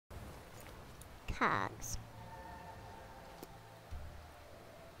cogs.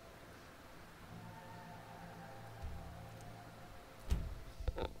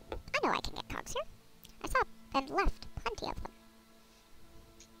 I know I can get cogs here. I saw and left plenty of them.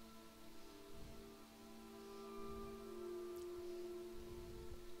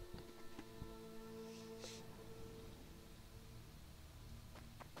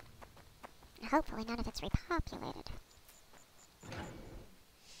 Hopefully none of it's repopulated.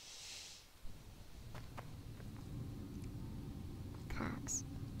 Cogs.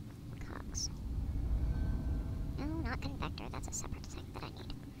 Cogs. No, not convector. That's a separate thing that I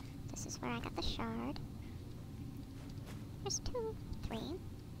need. This is where I got the shard. There's 2, 3.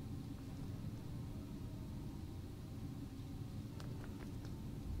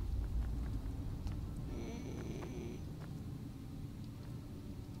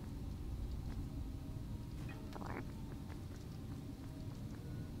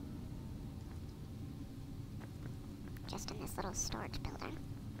 Just in this little storage building.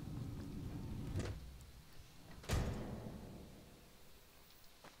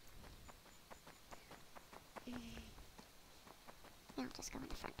 I'll just go in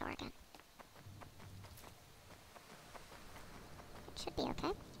the front door again. It should be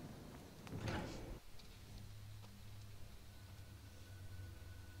okay.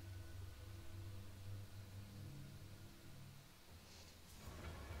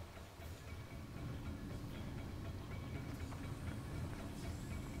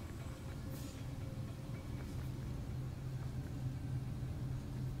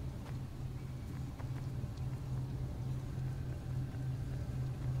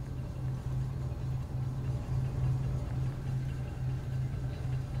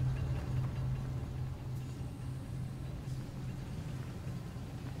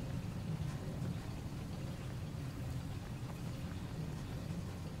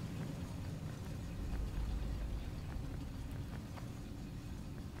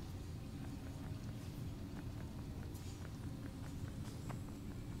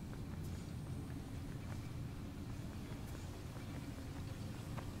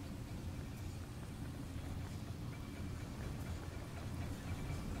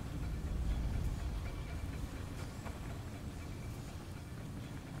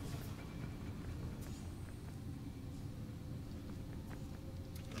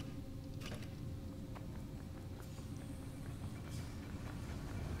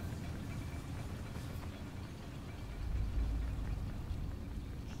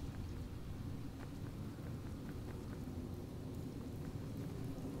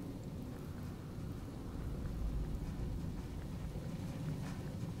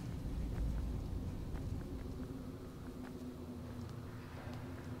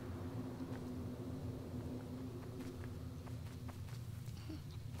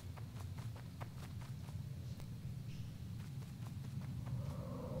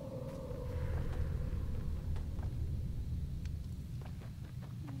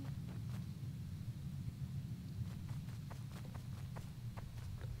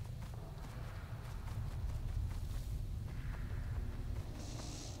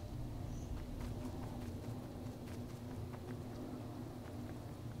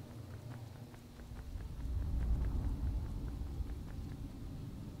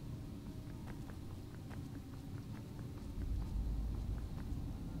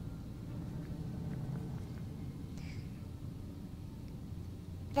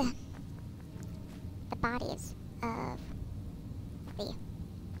 The bodies of the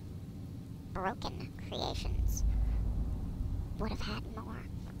broken creations would have had more.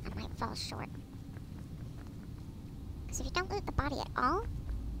 I might fall short. Because if you don't loot the body at all,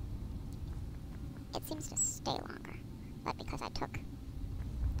 it seems to stay longer. But because I took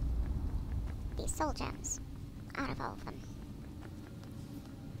these soul gems out of all of them,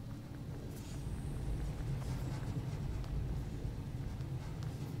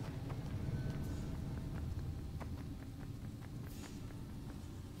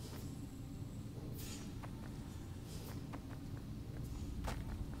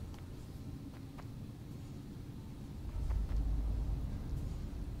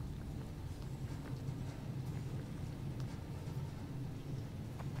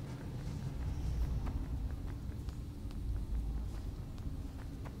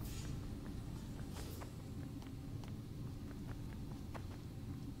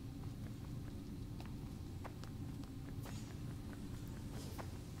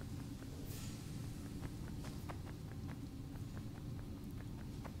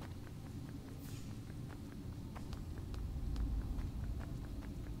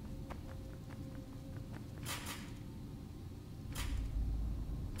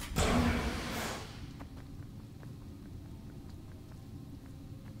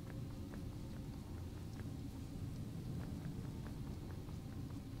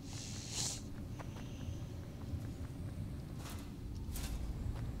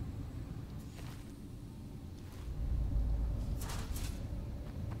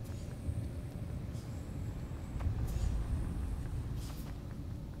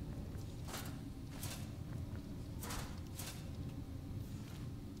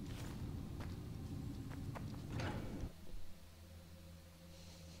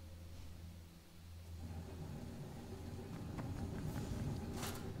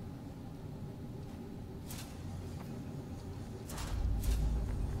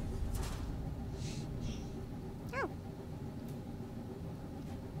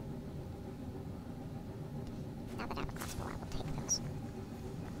 crossbows.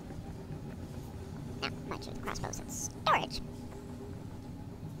 Now, might shoot the crossbows in storage.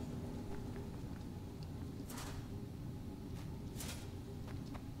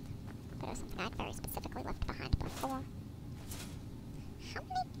 But it was something I'd very specifically left behind before. How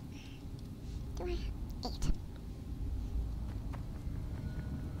many do I have? 8.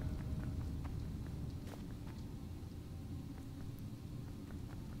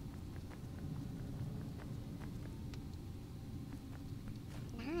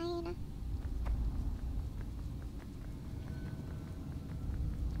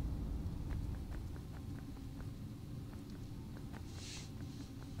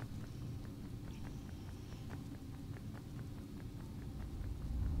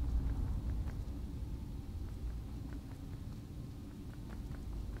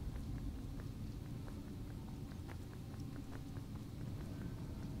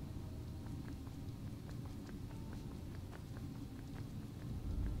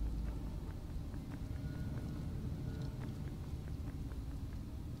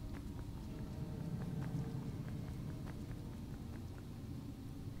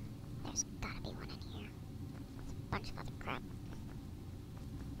 There's gotta be one in here. There's a bunch of other crap.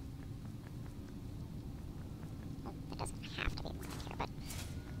 Well, there doesn't have to be one in here, but...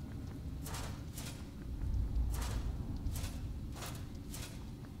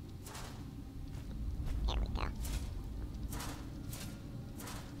 There we go.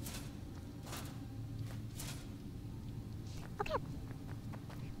 Okay.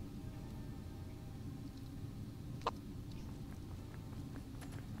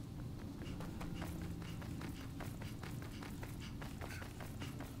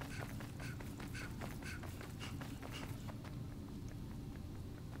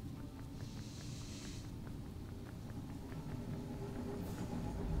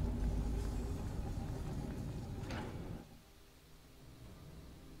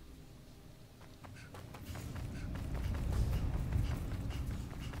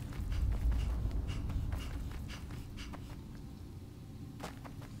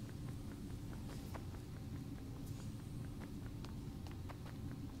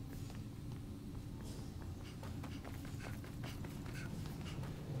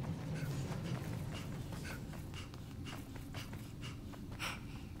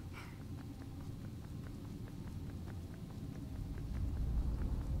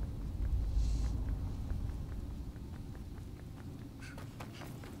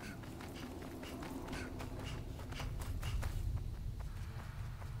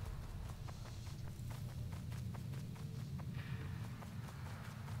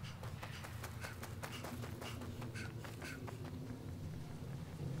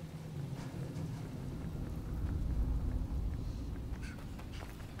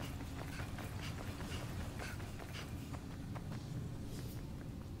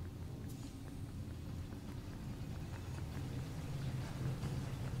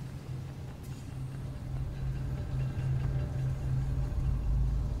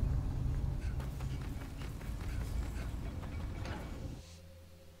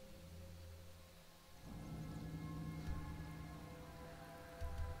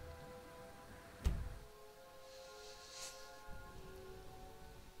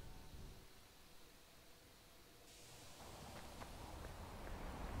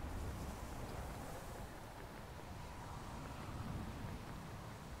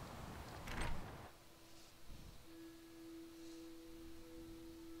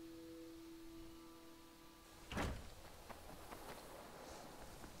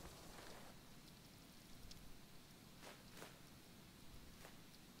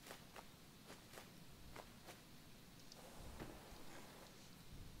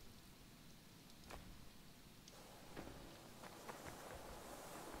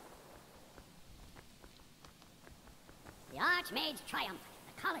 Archmage's triumph,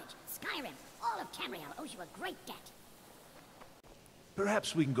 the college, Skyrim, all of Tamriel owes you a great debt.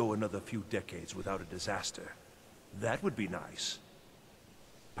 Perhaps we can go another few decades without a disaster. That would be nice.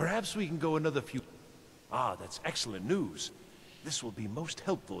 Perhaps we can go another few... Ah, that's excellent news. This will be most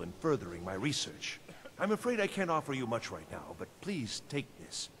helpful in furthering my research. I'm afraid I can't offer you much right now, but please take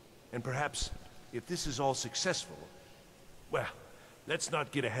this. And perhaps, if this is all successful... Well, let's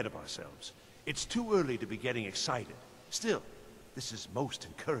not get ahead of ourselves. It's too early to be getting excited. Still, this is most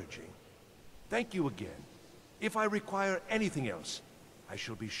encouraging. Thank you again. If I require anything else, I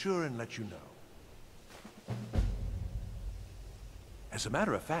shall be sure and let you know. As a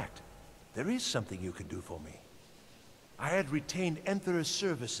matter of fact, there is something you can do for me. I had retained Enther's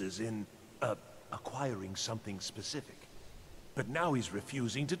services in, acquiring something specific. But now he's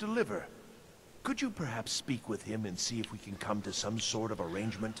refusing to deliver. Could you perhaps speak with him and see if we can come to some sort of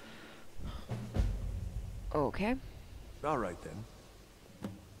arrangement? Okay. All right,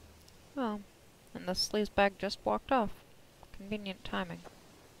 then. Oh, and the sleazebag just walked off. Convenient timing.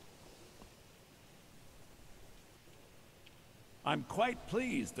 I'm quite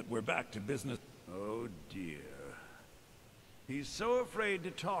pleased that we're back to business. Oh dear. He's so afraid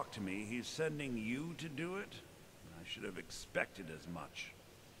to talk to me, he's sending you to do it? I should have expected as much.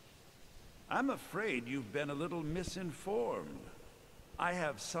 I'm afraid you've been a little misinformed. I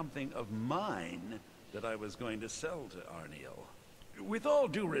have something of mine that I was going to sell to Arniel. With all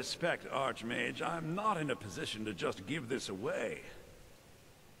due respect, Archmage, I'm not in a position to just give this away.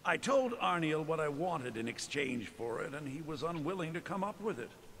 I told Arniel what I wanted in exchange for it, and he was unwilling to come up with it.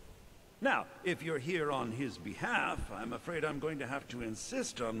 Now, if you're here on his behalf, I'm afraid I'm going to have to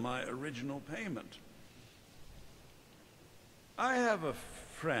insist on my original payment. I have a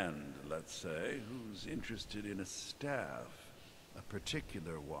friend, let's say, who's interested in a staff. A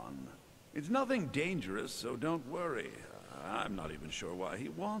particular one. It's nothing dangerous, so don't worry. I'm not even sure why he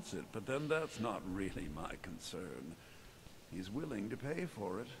wants it, but then that's not really my concern. He's willing to pay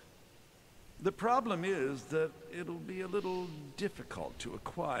for it. The problem is that it'll be a little difficult to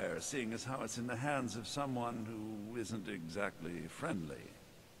acquire, seeing as how it's in the hands of someone who isn't exactly friendly.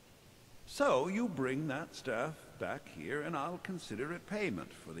 So you bring that staff back here, and I'll consider it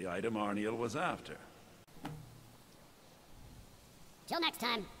payment for the item Arniel was after. Till next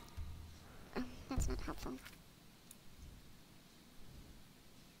time. Oh, that's not helpful.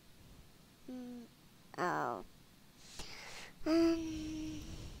 Oh.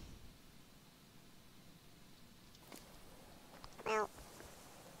 Well.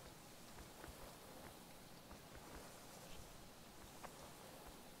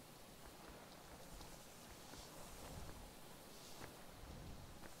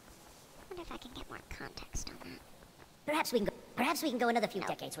 I wonder if I can get more context on that. Perhaps we can go another few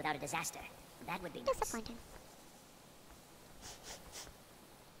decades without a disaster. That would be nice. Disappointing.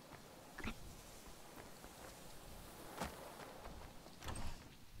 Okay.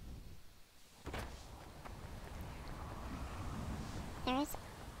 There is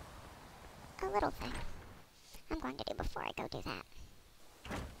a little thing I'm going to do before I go do that.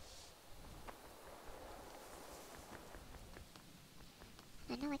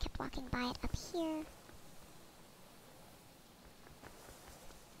 I know I kept walking by it up here.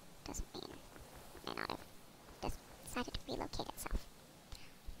 Doesn't mean it may not have just decided to relocate itself.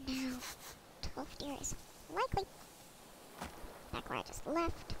 Now, 12 deer is likely back where I just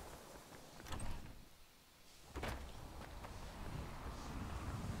left.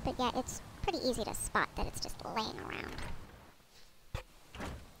 But yeah, it's pretty easy to spot that it's just laying around.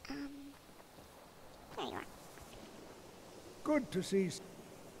 There you are. Good to see.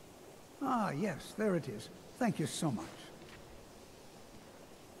 Ah, yes, there it is. Thank you so much.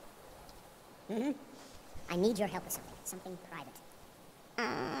 I need your help with something. Something private.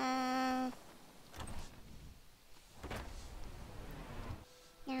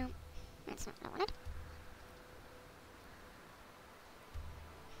 No, that's not what I wanted.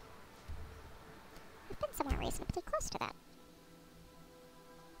 I've been somewhere reasonably close to that.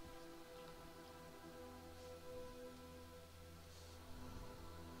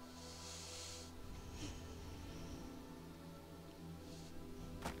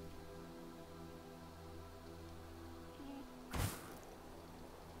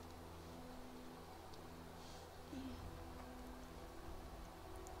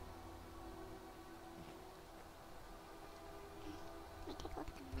 Let me take a look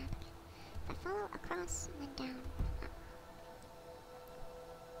at the map again. If I follow across and then down, up.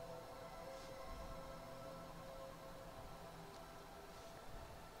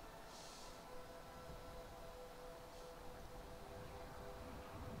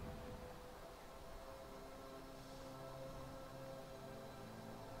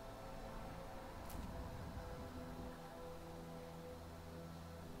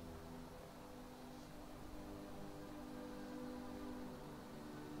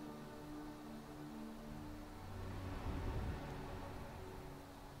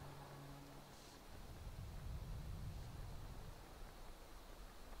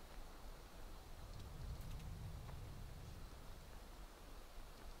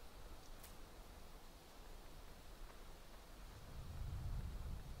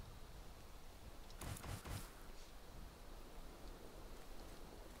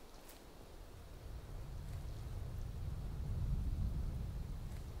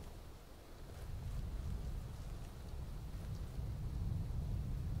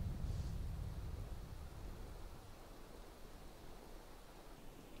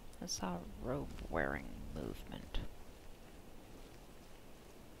 I saw a robe-wearing movement.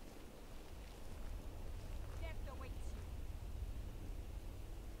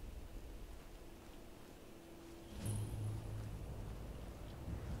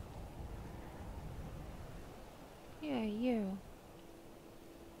 Yeah, you.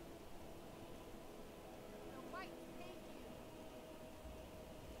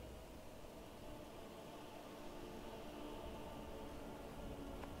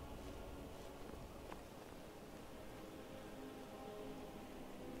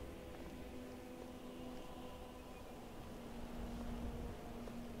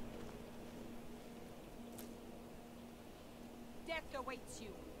 Death awaits you.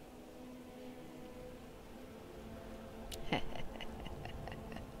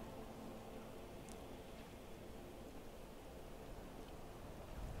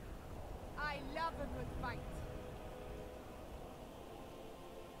 I love a good fight.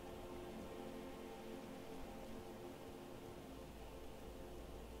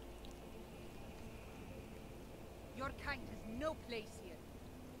 Your kind has no place here.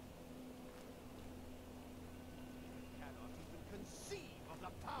 Cannot even conceive of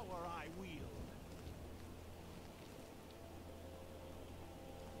the power I wield.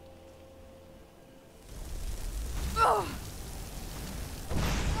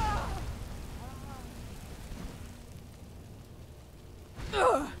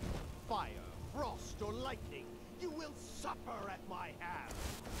 Fire, frost, or lightning, you will suffer at my hand.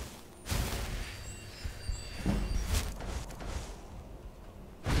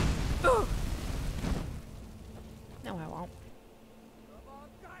 No, I won't. Come on,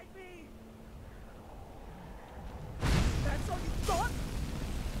 guide me! That's all you got?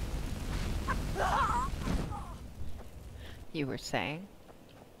 You were saying?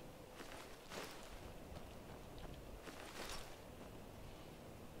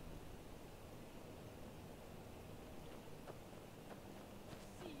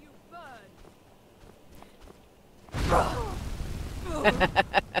 See you burn.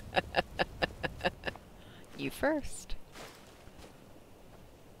 You first.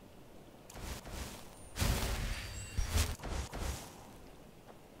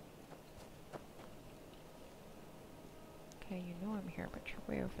 Okay, you know I'm here, but you're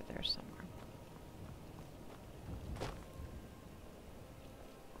way over there somewhere.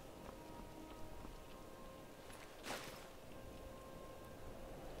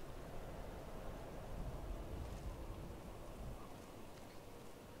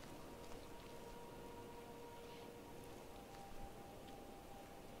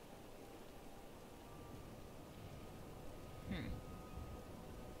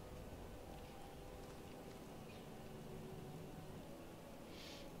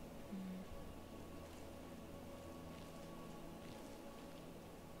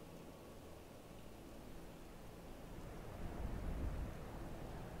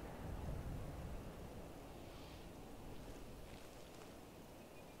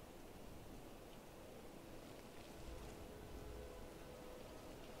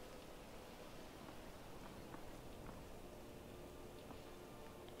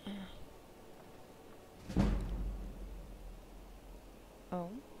 Oh.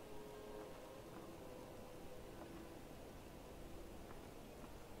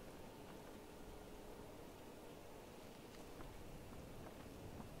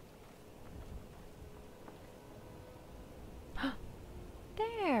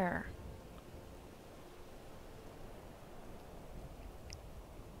 There.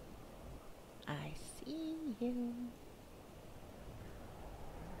 I see you.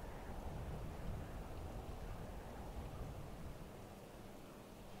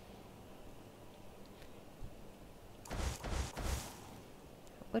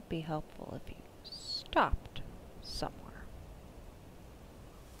 It would be helpful if you stopped somewhere.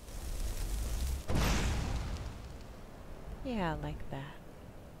 Yeah, like that.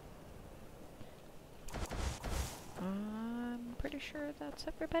 I'm pretty sure that's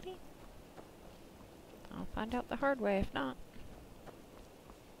everybody. I'll find out the hard way if not.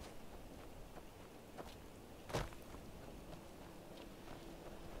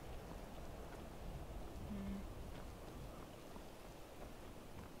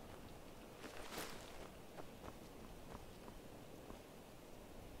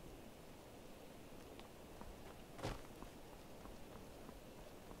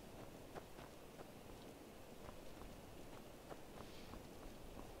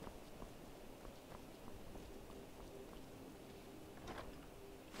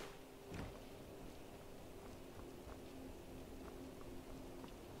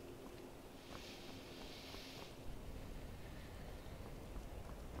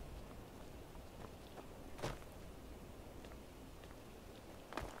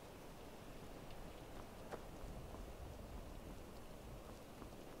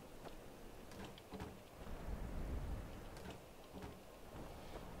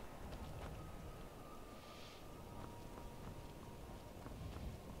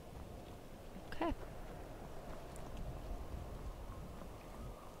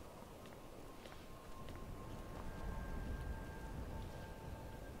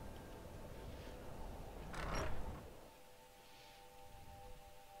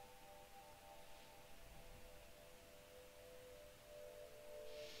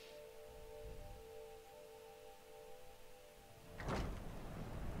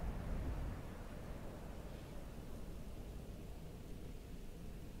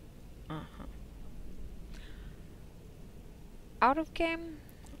 out of game,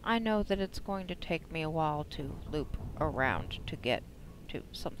 I know that it's going to take me a while to loop around to get to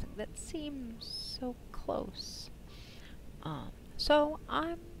something that seems so close. So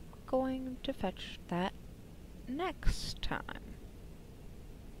I'm going to fetch that next time.